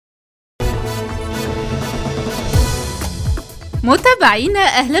متابعينا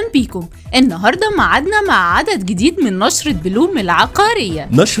أهلا بيكم. النهاردة معادنا مع عدد جديد من نشرة بلوم العقارية.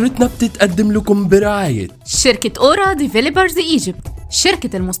 نشرتنا بتتقدم لكم برعاية شركة أورا ديفيلوبرز إيجيبت،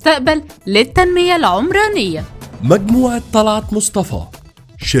 شركة المستقبل للتنمية العمرانية. مجموعة طلعت مصطفى،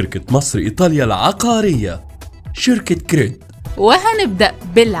 شركة مصر إيطاليا العقارية، شركة كريد. وهنبدأ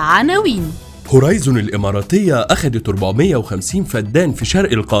بالعناوين. هورايزون الإماراتية أخدت 450 فدان في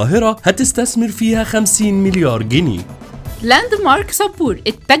شرق القاهرة، هتستثمر فيها 50 مليار جنيه. لاند مارك سبور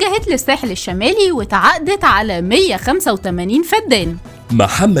اتجهت للساحل الشمالي وتعاقدت على 185 فدان.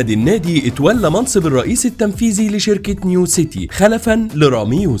 محمد النادي اتولى منصب الرئيس التنفيذي لشركة نيو سيتي خلفاً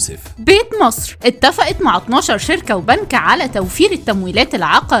لرامي يوسف. بيت مصر اتفقت مع 12 شركة وبنك على توفير التمويلات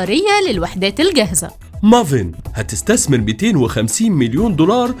العقارية للوحدات الجاهزة. مافن هتستثمر 250 مليون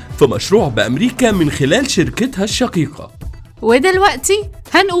دولار في مشروع بأمريكا من خلال شركتها الشقيقة. ودلوقتي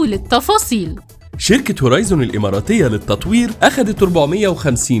هنقول التفاصيل. شركة هورايزون الإماراتية للتطوير أخدت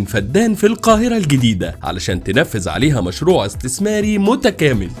 450 فدان في القاهرة الجديدة علشان تنفذ عليها مشروع استثماري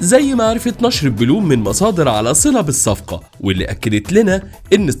متكامل، زي ما عرفت نشرة بلوم من مصادر على صلة بالصفقة، واللي أكدت لنا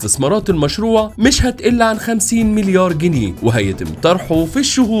إن استثمارات المشروع مش هتقل عن 50 مليار جنيه وهيتم طرحه في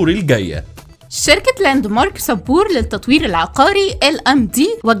الشهور الجاية. شركة لاند مارك سبور للتطوير العقاري LMD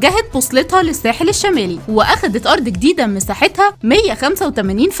وجهت بوصلتها للساحل الشمالي وأخدت أرض جديدة مساحتها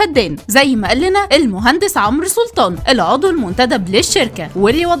 185 فدان، زي ما قال لنا المهندس عمرو سلطان العضو المنتدب للشركة،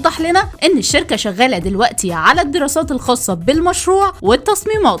 واللي وضح لنا إن الشركة شغالة دلوقتي على الدراسات الخاصة بالمشروع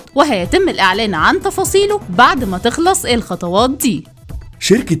والتصميمات، وهيتم الإعلان عن تفاصيله بعد ما تخلص الخطوات دي.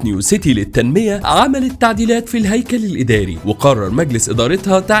 شركة نيو سيتي للتنمية عملت تعديلات في الهيكل الإداري، وقرر مجلس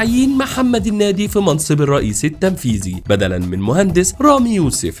إدارتها تعيين محمد النادي في منصب الرئيس التنفيذي بدلاً من مهندس رامي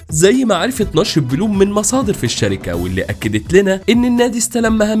يوسف، زي ما عرفت نشرة بلوم من مصادر في الشركة، واللي أكدت لنا إن النادي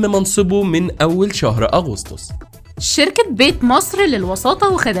استلم مهام منصبه من أول شهر أغسطس. شركة بيت مصر للوساطة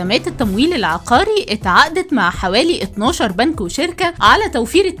وخدمات التمويل العقاري اتعاقدت مع حوالي 12 بنك وشركة على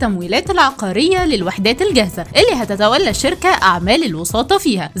توفير التمويلات العقارية للوحدات الجاهزة اللي هتتولى الشركة أعمال الوساطة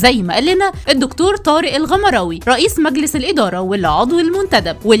فيها، زي ما قال لنا الدكتور طارق الغمراوي رئيس مجلس الإدارة والعضو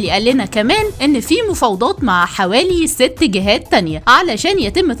المنتدب، واللي قال لنا كمان إن في مفاوضات مع حوالي 6 جهات تانية علشان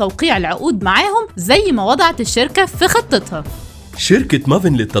يتم توقيع العقود معاهم زي ما وضعت الشركة في خطتها. شركة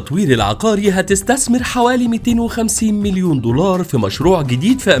مافن للتطوير العقاري هتستثمر حوالي 250 مليون دولار في مشروع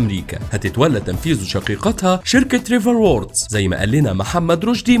جديد في أمريكا، هتتولى تنفيذه شقيقتها شركة ريفر ووردز، زي ما قال لنا محمد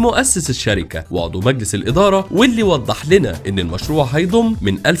رشدي مؤسس الشركة وعضو مجلس الإدارة، واللي وضح لنا إن المشروع هيضم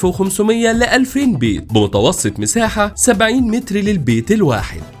من 1500 ل 2000 بيت بمتوسط مساحة 70 متر للبيت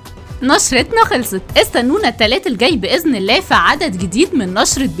الواحد. نشرتنا خلصت، استنونا الثلاث الجاي بإذن الله في عدد جديد من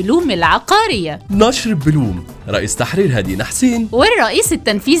نشرة بلوم العقارية. نشر بلوم، رئيس تحرير هدينا حسين، والرئيس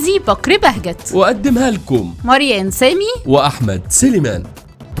التنفيذي بكر بهجت، وقدمها لكم مريان سامي وأحمد سليمان.